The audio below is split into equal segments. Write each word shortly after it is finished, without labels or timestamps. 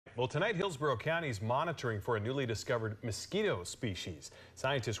Well, tonight, Hillsborough County is monitoring for a newly discovered mosquito species.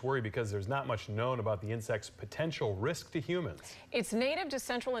 Scientists worry because there's not much known about the insect's potential risk to humans. It's native to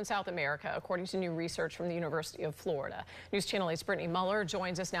Central and South America, according to new research from the University of Florida. News Channel 8's Brittany Muller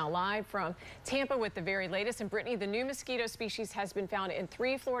joins us now live from Tampa with the very latest. And Brittany, the new mosquito species has been found in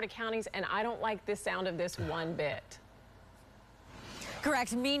 3 Florida counties, and I don't like the sound of this one bit.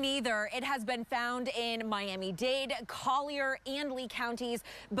 Correct, me neither. It has been found in Miami-Dade, Collier, and Lee counties,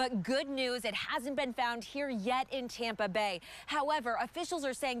 but good news, it hasn't been found here yet in Tampa Bay. However, officials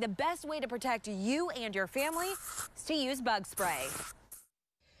are saying the best way to protect you and your family is to use bug spray.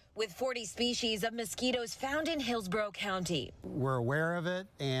 With 40 species of mosquitoes found in Hillsborough County. We're aware of it,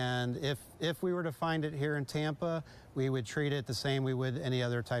 and if we were to find it here in Tampa, we would treat it the same we would any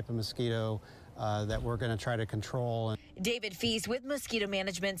other type of mosquito that we're going to try to control. David Feast with Mosquito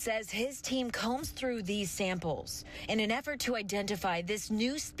Management says his team combs through these samples in an effort to identify this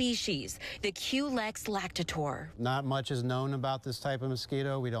new species, the Culex lactator. Not much is known about this type of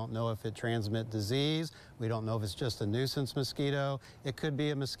mosquito. We don't know if it transmits disease. We don't know if it's just a nuisance mosquito. It could be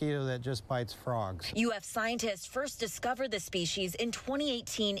a mosquito that just bites frogs. UF scientists first discovered the species in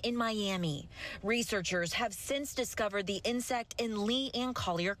 2018 in Miami. Researchers have since discovered the insect in Lee and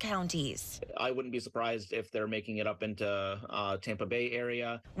Collier counties. I wouldn't be surprised if they're making it up into Tampa Bay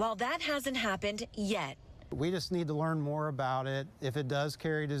area. While that hasn't happened yet. We just need to learn more about it, if it does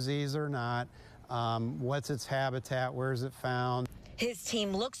carry disease or not, what's its habitat, where is it found. His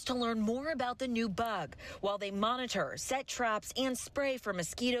team looks to learn more about the new bug while they monitor, set traps, and spray for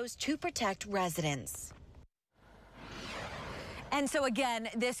mosquitoes to protect residents. And so again,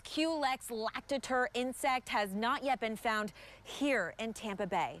 this Culex lactator insect has not yet been found here in Tampa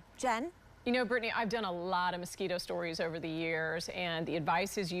Bay. Jen? You know, Brittany, I've done a lot of mosquito stories over the years, and the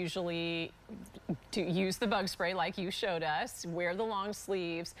advice is usually to use the bug spray like you showed us, wear the long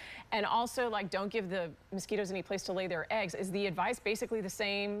sleeves, and also, like, don't give the mosquitoes any place to lay their eggs. Is the advice basically the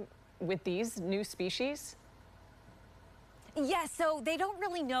same with these new species? Yes, so they don't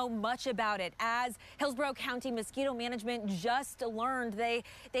really know much about it. As Hillsborough County Mosquito Management just learned,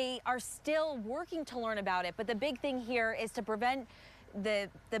 they are still working to learn about it. But the big thing here is to prevent the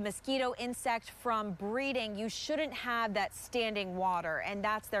mosquito insect from breeding. You shouldn't have that standing water, and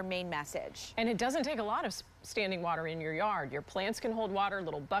that's their main message. And it doesn't take a lot of standing water in your yard. Your plants can hold water,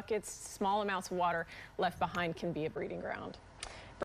 little buckets, small amounts of water left behind can be a breeding ground.